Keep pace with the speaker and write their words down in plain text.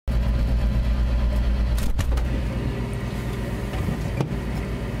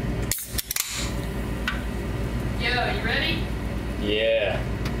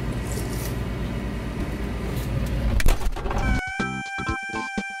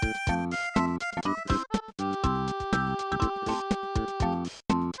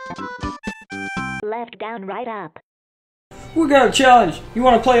left, down, right, up. We got a challenge. You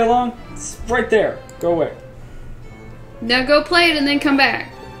want to play along? It's right there. Go away. Now go play it and then come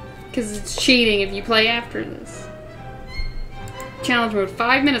back. Because it's cheating if you play after this. Challenge mode.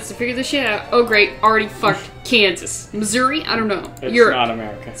 5 minutes to figure this shit out. Oh great, already fucked Kansas. Missouri? I don't know. It's Europe. not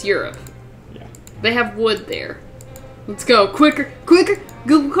America. It's Europe. Yeah. They have wood there. Let's go. Quicker. Quicker.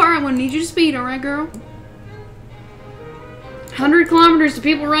 Google car, I'm gonna need you to speed, alright girl? 100 kilometers to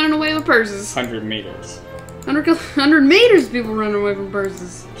people running away with purses. 100 meters. 100 meters to people running away from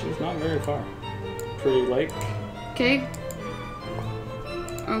purses. Which is not very far. Pretty lake. Okay.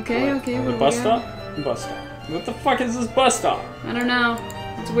 Okay, What? okay. The bus stop? Bus stop. What the fuck is this bus stop? I don't know.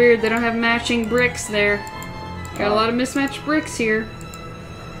 It's weird. They don't have matching bricks there. Got a lot of mismatched bricks here.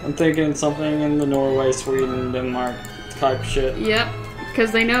 I'm thinking something in the Norway, Sweden, Denmark type shit. Yep.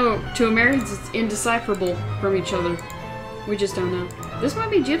 Because they know to Americans it's indecipherable from each other. We just don't know. This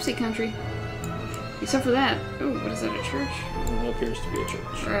might be gypsy country. Except for that. Oh, what is that, a church? It appears to be a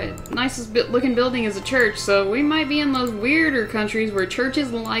church. Right. Nicest looking building is a church, so we might be in those weirder countries where church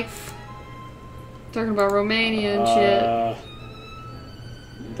is life. Talking about Romania and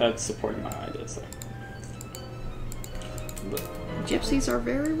shit. That's supporting my ideas there. But, Gypsies are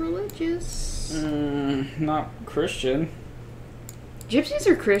very religious. not Christian. Gypsies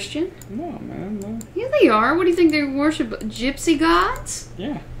are Christian. No, man. No. Yeah, they are. What do you think they worship? Gypsy gods?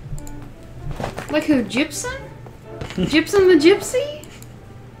 Yeah. Like who? Gypsum? Gypsum the gypsy?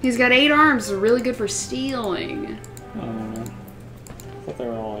 He's got 8 arms. They're really good for stealing. I don't know. I thought they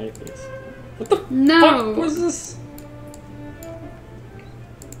were all atheists. What the No. fuck was this?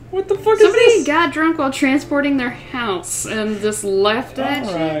 What the fuck Somebody is this? got drunk while transporting their house and just left that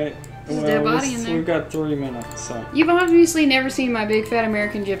shit. Alright. There's a dead body in there. We've got 3 minutes, so. You've obviously never seen My Big Fat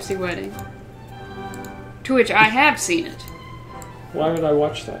American Gypsy Wedding. To which I have seen it. Why would I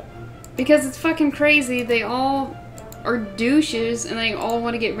watch that? Because it's fucking crazy. They all are douches and they all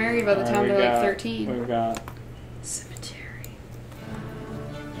want to get married by the time they're like 13. We've got. Cemetery.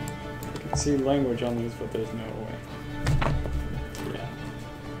 I can see language on these, but there's no way. Yeah.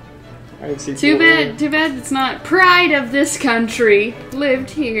 I see Too bad it's not pride of this country. Lived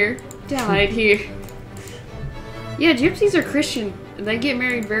here, died here. Yeah, gypsies are Christian. They get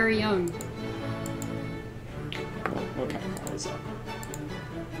married very young. What kind of car is that?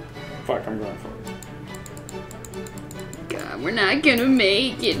 Fuck, I'm going forward. God, we're not gonna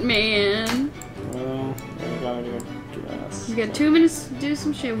make it, man. Well, we gotta do this. You got 2 minutes to do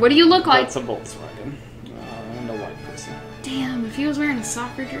some shit. What do you look like? That's a Volkswagen. And a white person. Damn, if he was wearing a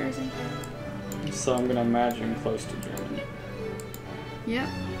soccer jersey. So I'm gonna imagine close to Germany. Yep.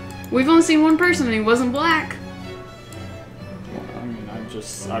 We've only seen one person and he wasn't black. Well, I mean,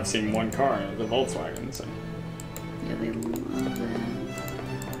 I've seen one car, and it was a Volkswagen, so. Yeah, they love that.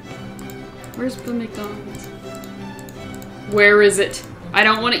 Where's the McDonald's? Where is it? I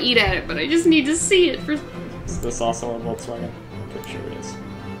don't want to eat at it, but I just need to see it for... Is this also a Volkswagen? I'm pretty sure it is.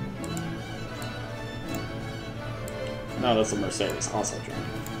 No, that's a Mercedes, also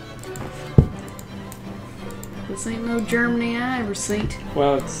German. This ain't no Germany I ever seen.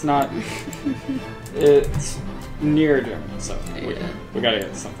 Well, it's not. It's near Germany, so Yeah. we gotta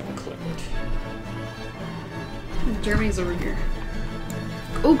get something clicked. Germany's over here.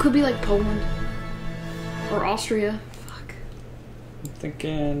 Oh, could be like Poland. Or Austria. Fuck. I'm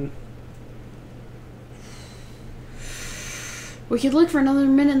thinking. We could look for another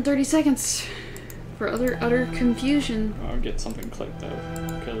minute and 30 seconds. For utter confusion. I'll get something clicked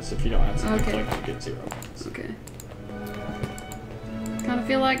though, because if you don't have something Okay. clicked, you get 0 points. Okay. Kind of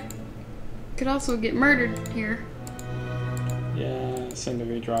feel like could also get murdered here. Yeah, I seem to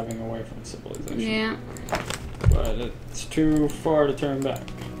be driving away from civilization. Yeah. But it's too far to turn back.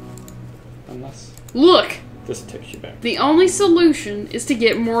 Unless Look! this takes you back. The only solution is to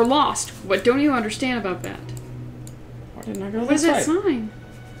get more lost. What don't you understand about that? Why didn't I go What is this that way? sign?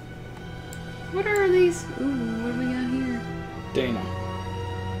 What are these? Ooh, what do we got here? Dana.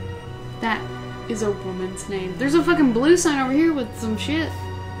 That is a woman's name. There's a fucking blue sign over here with some shit.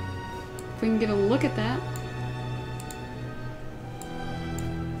 If we can get a look at that.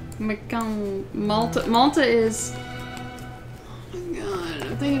 Malta. Malta is... Oh my god.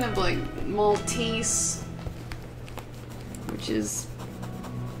 I'm thinking of like Maltese. Which is...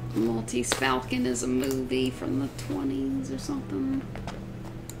 Maltese Falcon is a movie from the 20s or something.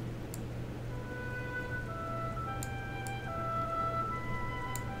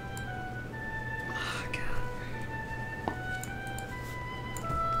 Oh god.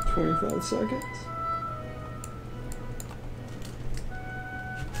 25 seconds.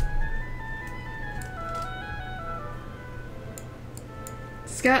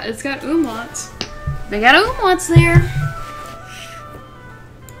 It's got umlauts. They got umlauts there.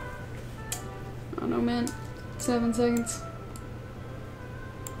 Oh no, man. 7 seconds.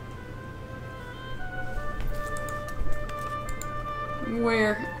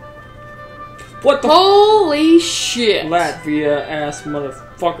 Where? What the? Holy shit! Latvia ass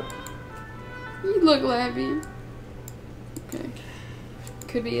motherfucker. You look Latvian. Okay.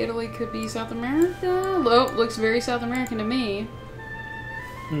 Could be Italy, could be South America. Oh, looks very South American to me.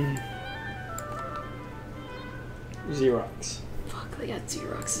 Xerox. Fuck, they got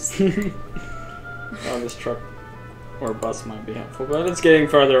Xeroxes. Oh, this truck or bus might be helpful, but it's getting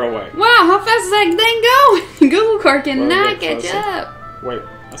further away. Wow, how fast is that thing going? Google car cannot catch closer. up. Wait,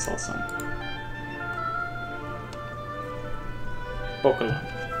 I saw something. Bocalan.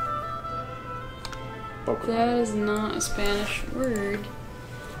 That is not a Spanish word.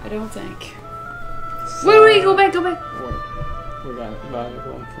 I don't think. So, Wait, go back. Wait, we got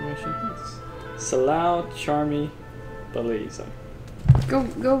valuable information. Salau, Charmy, Belize. Go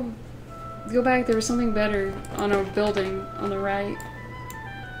back. There was something better on a building on the right.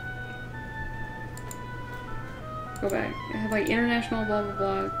 Go back. It had like international blah blah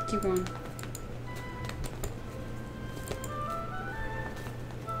blah. Keep going.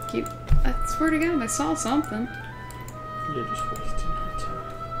 I swear to God, I saw something. You're just wasting our time.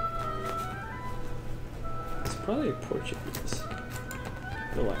 It's probably Portuguese.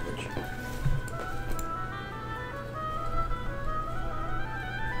 The language.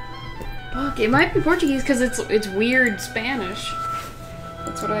 Fuck, it might be Portuguese because it's weird Spanish.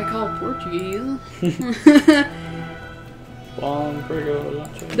 That's what I call Portuguese.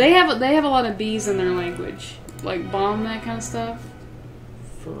 They have a lot of B's in their language, like bomb, that kind of stuff.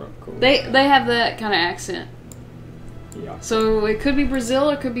 They have that kind of accent. Yeah. So it could be Brazil,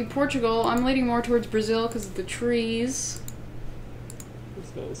 it could be Portugal. I'm leaning more towards Brazil because of the trees.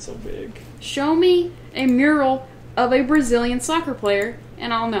 Brazil is so big. Show me a mural of a Brazilian soccer player,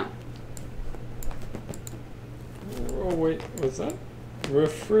 and I'll know. Oh wait, what's that?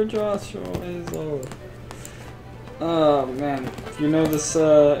 Refrigeration is over. Oh man, if you know this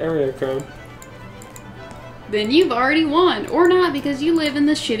area code. Then you've already won. Or not, because you live in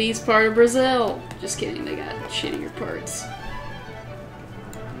the shittiest part of Brazil. Just kidding, they got shittier parts.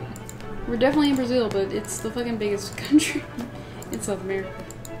 We're definitely in Brazil, but it's the fucking biggest country in South America.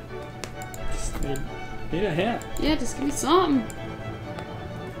 Just need a hint. Yeah, just give me something.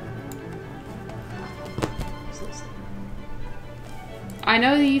 I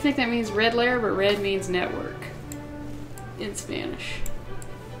know that you think that means red layer, but red means network. In Spanish.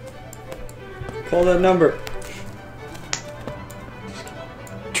 Call that number.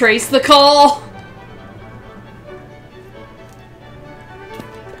 Trace the call!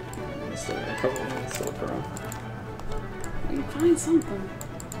 Still got a couple minutes to look around. We can find something.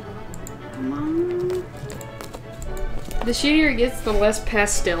 Come on. The shittier it gets, the less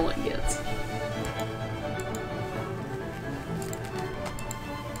pastel it gets.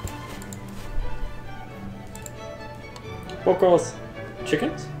 Pocos.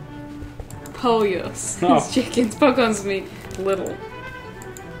 Chickens? Pollos. Oh. It's chickens. Pocos mean little.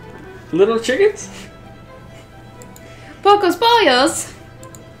 Little chickens? Pocos pollos!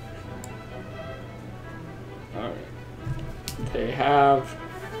 Alright. They have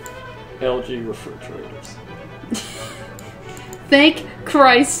LG refrigerators. Thank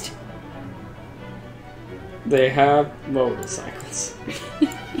Christ. They have motorcycles.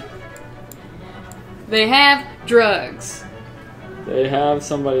 They have drugs. They have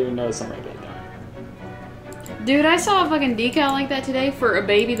somebody who knows somebody that died. Dude, I saw a fucking decal like that today for a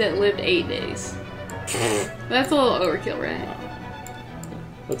baby that lived 8 days. That's a little overkill, right?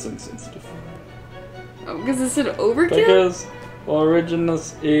 That's insensitive. Oh, because it said overkill? Because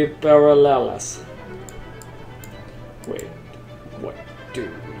originals y paralelas. Wait, what do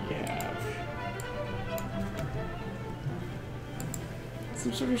we have?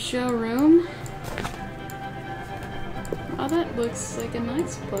 Some sort of showroom. Oh, that looks like a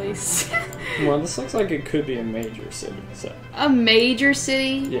nice place. Well, this looks like it could be a major city. So. A major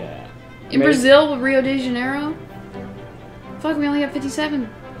city? Yeah. In Brazil, Rio de Janeiro? Fuck, we only have 57.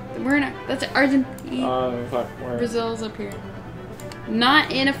 We're in that's Argentina. Fuck, where? Brazil's up here.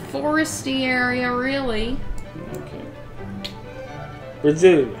 Not in a foresty area, really. Okay.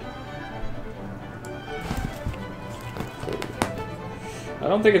 Brazil. I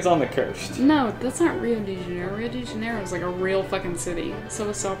don't think it's on the coast. No, that's not Rio de Janeiro. Rio de Janeiro is like a real fucking city. So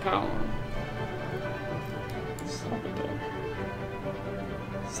is Sao Paulo. Stop it there.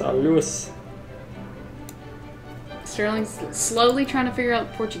 São Luís. Sterling's slowly trying to figure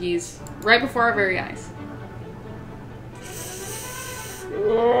out Portuguese right before our very eyes.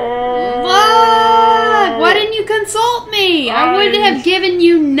 Oh! Ah! consult me. I would have given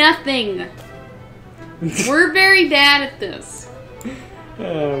you nothing. We're very bad at this. We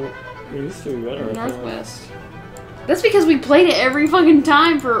used to be better at Northwest. That's because we played it every fucking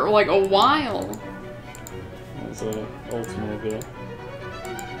time for like a while. That was an Oldsmobile.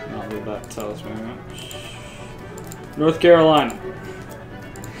 Not that that tells me much. North Carolina.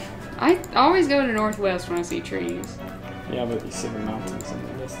 I always go to Northwest when I see trees. Yeah, but you see the mountains in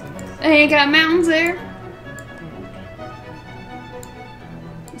the distance. They ain't got mountains there.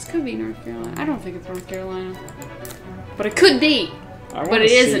 This could be North Carolina. I don't think it's North Carolina. But it could be. But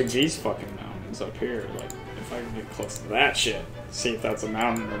it isn't. See these fucking mountains up here. Like, if I can get close to that shit, see if that's a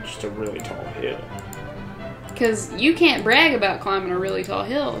mountain or just a really tall hill. Because you can't brag about climbing a really tall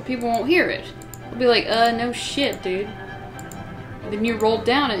hill. People won't hear it. They'll be like, no shit, dude. And then you rolled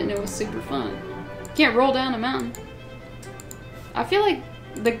down it and it was super fun. You can't roll down a mountain. I feel like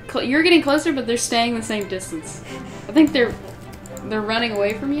you're getting closer, but they're staying the same distance. I think they're running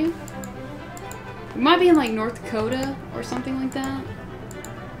away from you. It might be in like North Dakota or something like that.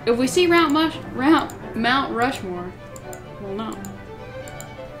 If we see Mount Rushmore, we'll know.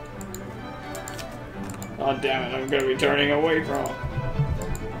 Oh damn it, I'm gonna be turning away from it.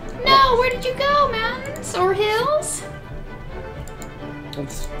 No, where did you go? Mountains or hills? I'm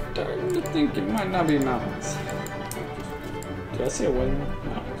starting to think it might not be mountains. Did I see a windmill?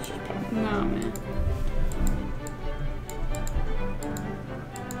 No, it's just power. No, man.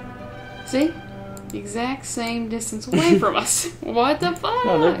 See? The exact same distance away from us. What the fuck?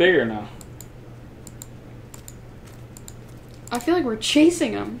 No, they're bigger now. I feel like we're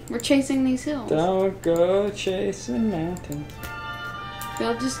chasing them. We're chasing these hills. Don't go chasing mountains.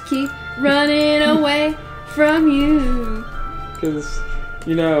 They'll just keep running away from you. Because,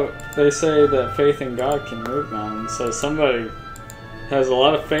 you know, they say that faith in God can move mountains. So somebody has a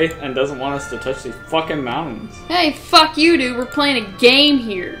lot of faith and doesn't want us to touch these fucking mountains. Hey, fuck you, dude. We're playing a game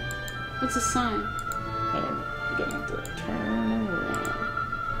here. What's the sign? I'm gonna have to turn around.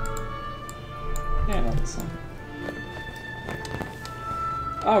 Yeah, I know the sign.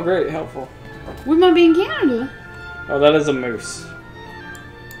 Oh, great, helpful. We might be in Canada. Oh, that is a moose.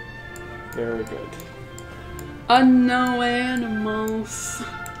 Very good. No animals.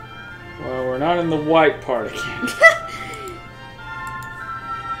 Well, we're not in the white part of Canada.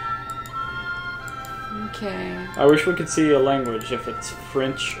 Okay. I wish we could see a language if it's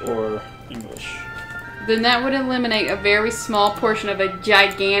French or English. Then that would eliminate a very small portion of a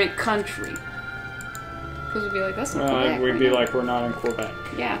gigantic country. Because we'd be like, that's not Quebec. We'd be like, we're not in Quebec.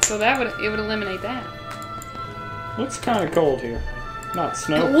 Yeah, so it would eliminate that. Looks kind of cold here. Not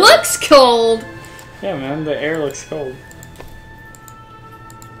snow. It looks cold! Yeah, man, the air looks cold.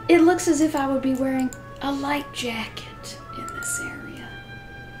 It looks as if I would be wearing a light jacket in this area.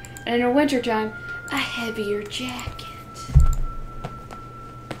 And in the wintertime, a heavier jacket.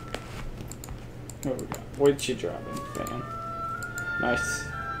 What we got? What'd you drop in, fan? Nice.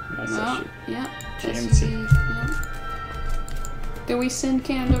 Nice issue. Yeah. TMC. Yeah. Do we send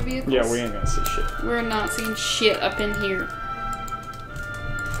Canada vehicles? Yeah, we ain't gonna see shit. We're not seeing shit up in here.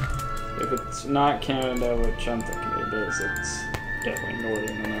 If it's not Canada, which I'm thinking it is, it's definitely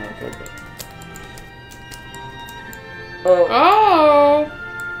Northern America, but... Oh!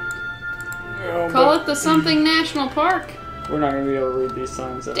 Oh, Call it the something national park. We're not gonna be able to read these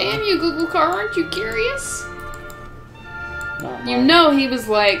signs at all. Damn you, Google car, aren't you curious? You know he was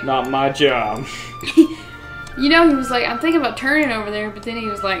like... Not my job. You know he was like, I'm thinking about turning over there, but then he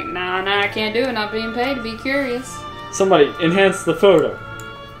was like, nah, I can't do it, not being paid to be curious. Somebody, enhance the photo.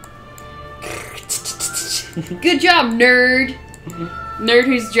 Good job, nerd. Nerd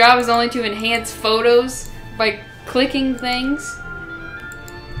whose job is only to enhance photos by clicking things.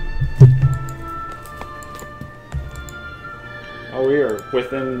 Oh, we are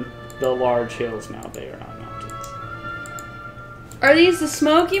within the large hills now. They are not mountains. Are these the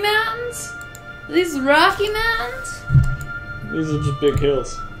Smoky Mountains? Are these the Rocky Mountains? These are just big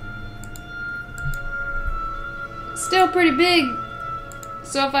hills. Still pretty big.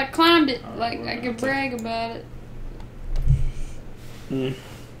 So if I climbed it, like, I could brag about it.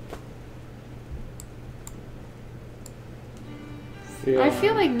 I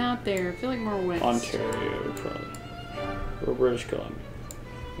feel like not there. I feel like more west. Ontario, probably. Or British Columbia.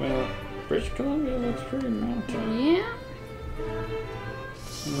 Well, British Columbia looks pretty mountainy. Yeah?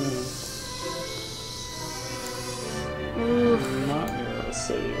 Not near a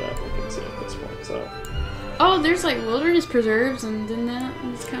city that we can see at this point, so... Oh, there's like wilderness preserves, and then that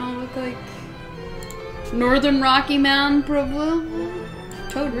it's kind of look like Northern Rocky Mountain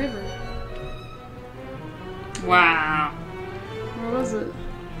Toad River. Wow. Where was it?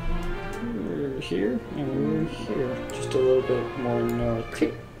 here, and we're here. Just a little bit more north.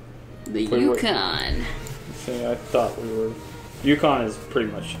 The Wait. Yukon. See, I thought we were... Yukon is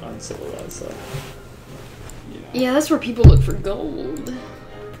pretty much uncivilized, so... You know. Yeah, that's where people look for gold.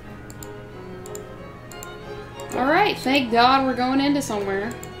 Alright, thank God we're going into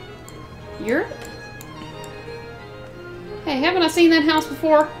somewhere. Europe? Hey, haven't I seen that house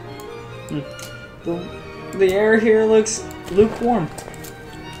before? The air here looks lukewarm.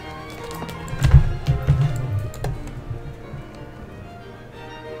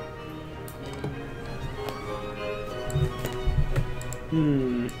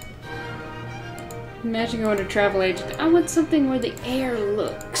 Imagine going to a travel agent. I want something where the air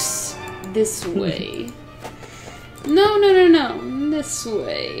looks this way. No. This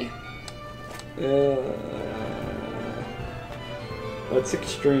way. That's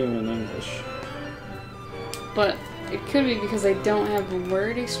extreme in English. But it could be because they don't have the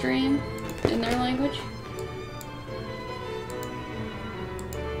word extreme in their language.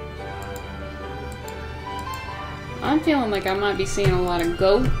 I'm feeling like I might be seeing a lot of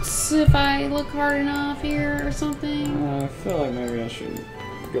goats if I look hard enough here or something. I feel like maybe I should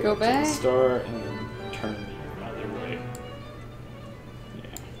go back to the start and then turn the other way.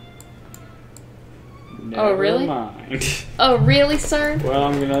 Yeah. Never really? Mind. Oh, really, sir? Well,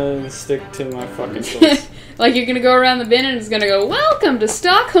 I'm gonna stick to my fucking choice. Like you're gonna go around the bend and it's gonna go, "Welcome to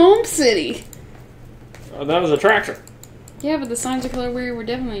Stockholm City." Oh, that was a tractor. Yeah, but the signs are color weird. We're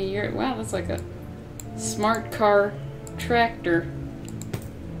definitely wow. That's like a smart car tractor.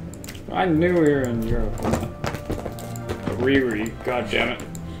 I knew we were in Europe. Riri, god damn it.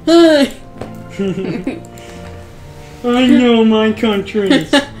 I know my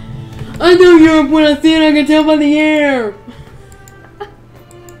countries. I know Europe when I see it, I can tell by the air.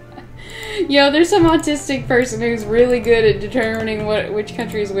 Yo, there's some autistic person who's really good at determining which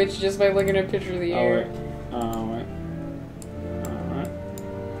country is which just by looking at a picture of the air. Alright.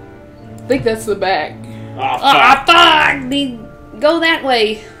 I think that's the back. Ah, fuck! Go that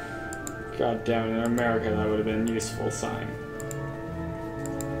way. God damn it, in America that would have been a useful sign.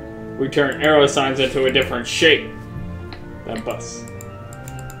 We turn arrow signs into a different shape. That bus.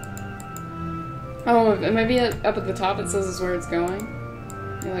 Oh, maybe up at the top it says is where it's going.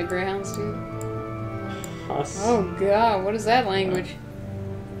 You know, like Greyhounds do. Oh god, what is that language?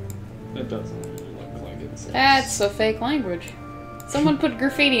 It doesn't really look like it says. That's a fake language. Someone put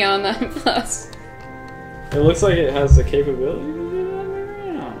graffiti on that bus. It looks like it has the capability to do that,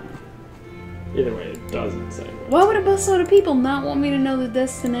 maybe? I don't know. Either way, it doesn't say. Why would a busload of people not want me to know the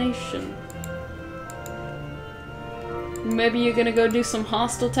destination? Maybe you're gonna go do some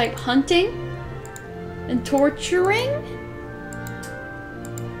hostile type hunting? And torturing?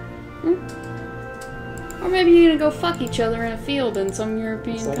 Or maybe you're gonna go fuck each other in a field in some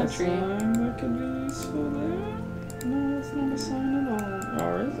European country. Is that a sign that could be useful there? No, it's not a sign at all.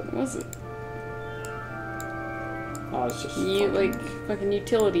 Or is it? What's it? Oh, it's just fucking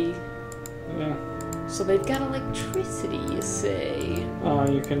utility. Yeah. So they've got electricity, you say? Oh,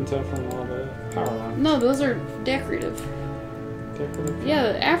 you can tell from all the power lines. No, those are decorative. Decorative?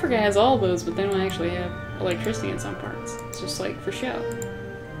 Yeah, Africa has all those, but they don't actually have electricity in some parts. It's just like for show.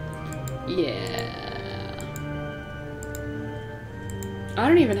 Yeah. I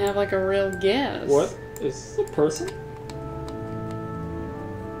don't even have like a real guess. What? Is this a person?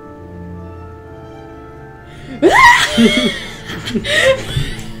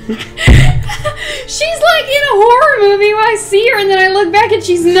 She's like in a horror movie where I see her and then I look back and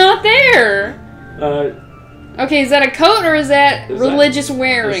she's not there. Okay, is that a coat or is that religious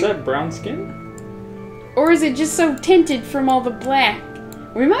wearing? Is that brown skin? Or is it just so tinted from all the black?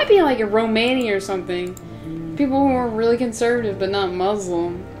 We might be like a Romania or something. People who are really conservative but not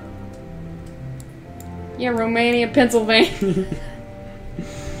Muslim. Yeah, Romania, Pennsylvania.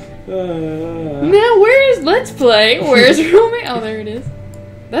 Now let's play. Where's Romania? Oh, there it is.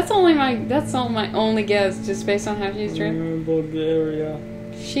 That's all my only guess, just based on how she's dressed. Bulgaria.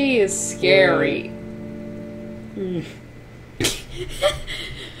 She is scary. Did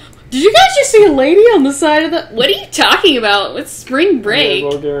you guys just see a lady on the side of the... What are you talking about? It's spring break. Yeah,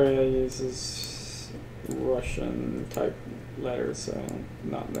 Bulgaria uses Russian type letters, so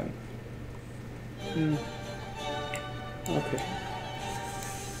not them. Okay.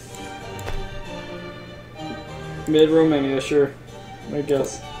 Mid-Romania, sure. I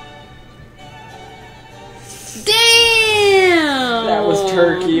guess. Damn! That was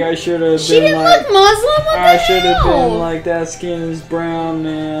Turkey. I should have been She didn't look Muslim? What I the should have hell? been like, that skin is brown,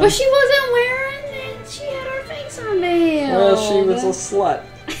 man. But she wasn't wearing it. She had her face unveiled. Well, she was a slut.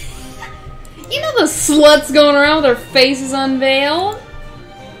 You know the sluts going around with their faces unveiled?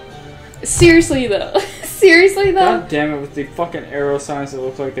 Seriously though. Seriously though. God damn it, with the fucking arrow signs that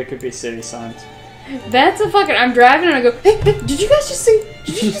look like they could be city signs. That's a fucking. I'm driving and I go, hey, did you guys just see?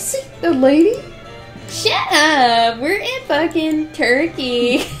 Did you just see the lady? Shut up. We're in fucking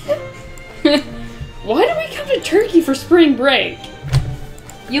Turkey. Why do we come to Turkey for spring break?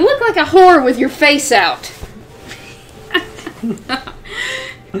 You look like a whore with your face out.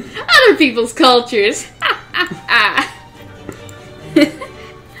 Other people's cultures.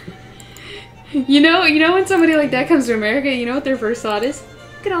 You know when somebody like that comes to America, you know what their first thought is?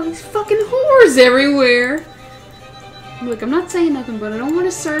 Look at all these fucking whores everywhere. Look, I'm not saying nothing, but I don't want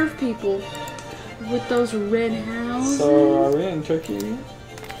to serve people with those red houses. So, are we in Turkey again?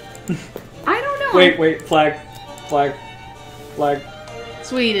 I don't know. Wait, flag.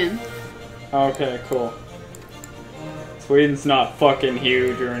 Sweden. Okay, cool. Sweden's not fucking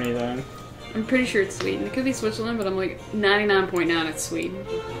huge or anything. I'm pretty sure it's Sweden. It could be Switzerland, but I'm like 99.9 it's Sweden.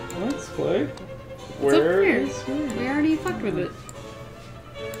 What's flag? It's over Where here. is Sweden? We already fucked with it.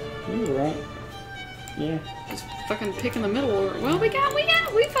 You're right. Yeah. Just fucking pick in the middle. Well, we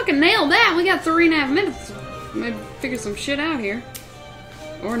fucking nailed that. We got 3.5 minutes. Maybe figure some shit out here.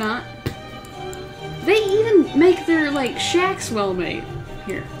 Or not. They even make their, like, shacks well made.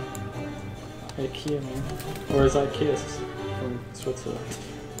 Here. IKEA, man. Where's IKEA? From Switzerland.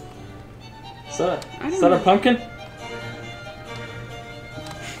 Is that a pumpkin?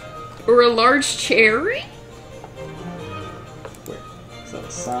 Or a large cherry? Wait, is that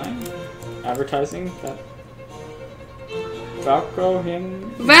a sign? Advertising? That... Valko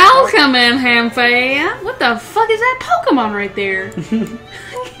him? Welcome in, Hamfan! What the fuck is that Pokemon right there?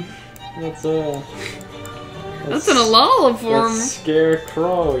 That's an Alola form. That's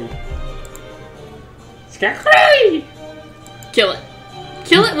Scarecrow. Scarecrow! Kill it.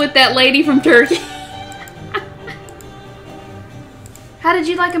 Kill it with that lady from Turkey. How did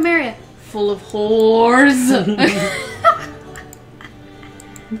you like America? Full of whores.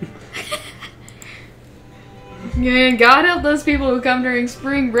 Yeah, God help those people who come during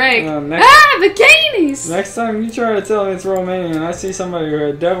spring break. Bikinis! Next time you try to tell me it's Romanian, I see somebody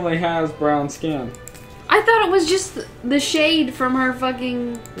who definitely has brown skin. I thought it was just the shade from her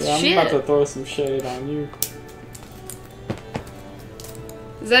fucking shit. I'm about to throw some shade on you.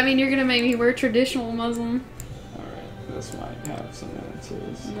 Does that mean you're gonna make me wear traditional Muslim? Alright, this might have some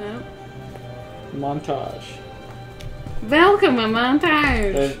answers. No. Montage. Welcome a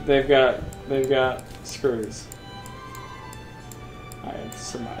montage. They've got screws. I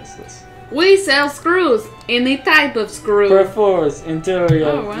surmise this. We sell screws. Any type of screw. Perforce interior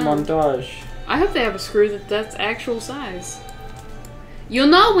montage. I hope they have a screw that's actual size. You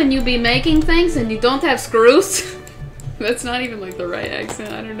know when you be making things and you don't have screws? That's not even like the right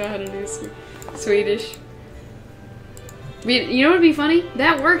accent. I don't know how to do Swedish. You know what would be funny?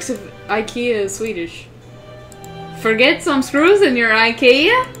 That works if IKEA is Swedish. Forget some screws in your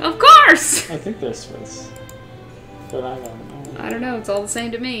IKEA? Of course! I think they're Swiss. But I don't know. I don't know. It's all the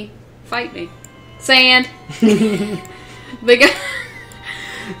same to me. Fight me. Sand! They got...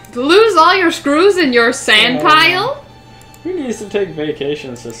 Lose all your screws in your sand pile? Who needs to take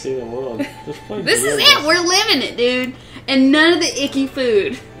vacations to see the world? Just play This is it. We're living it, dude. And none of the icky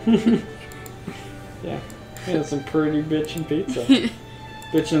food. Yeah. We had some pretty bitchin' pizza.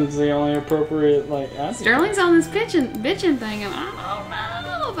 Bitchin's the only appropriate, like, adjective. Sterling's on this bitchin' thing, and I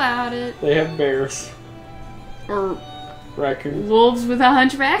don't know about it. They have bears. Or raccoons. Wolves with a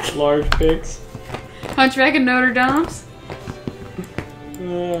hunchback. Large pigs. Hunchback of Notre Dame's. I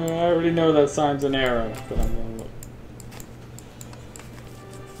already know that sign's an arrow, but I'm gonna look.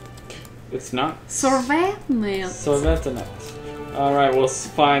 It's not. Surveillance. So that's enough. Alright, we'll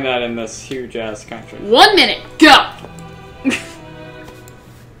find that in this huge ass country. 1 minute, go! I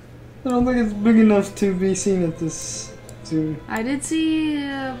don't think it's big enough to be seen at this zoo. I did see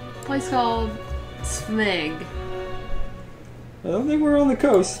a place called Sveg. I don't think we're on the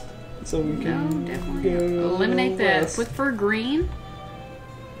coast, so we can definitely go eliminate that. west. Flip for green.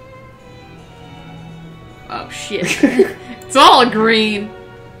 Oh shit! It's all green.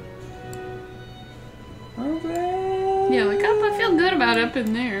 Okay. Yeah, like I feel good about up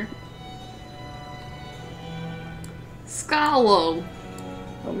in there. Scalo.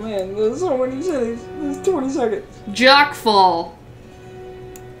 Oh man, there's so many cities. There's 20 seconds. Jockfall.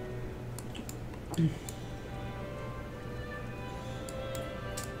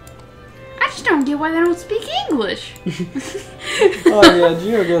 I just don't get why they don't speak English. Oh yeah,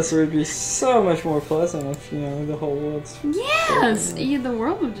 GeoGuesser would be so much more pleasant if, you know, the whole world's... Yes! Yeah, the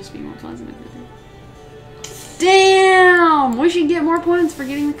world would just be more pleasant if it did. Damn! We should get more points for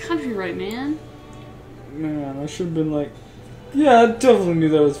getting the country right, man. Man, I should have been like Yeah, I definitely knew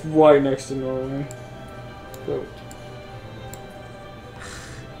that was right next to Norway. But,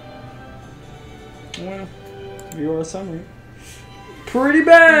 well, view our summary. Pretty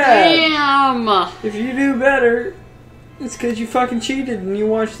bad! Damn! If you do better, it's because you fucking cheated and you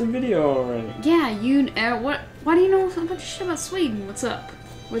watched the video already. Yeah, you. Why do you know so much shit about Sweden? What's up?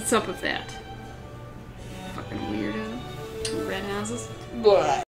 What's up with that? Fucking weirdo. Red houses. Blah.